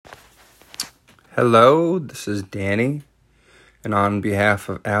Hello, this is Danny, and on behalf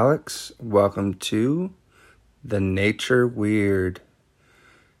of Alex, welcome to The Nature Weird.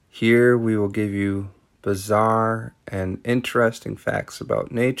 Here we will give you bizarre and interesting facts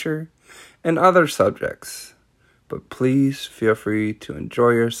about nature and other subjects. But please feel free to enjoy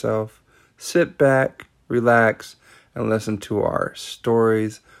yourself, sit back, relax, and listen to our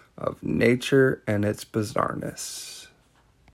stories of nature and its bizarreness.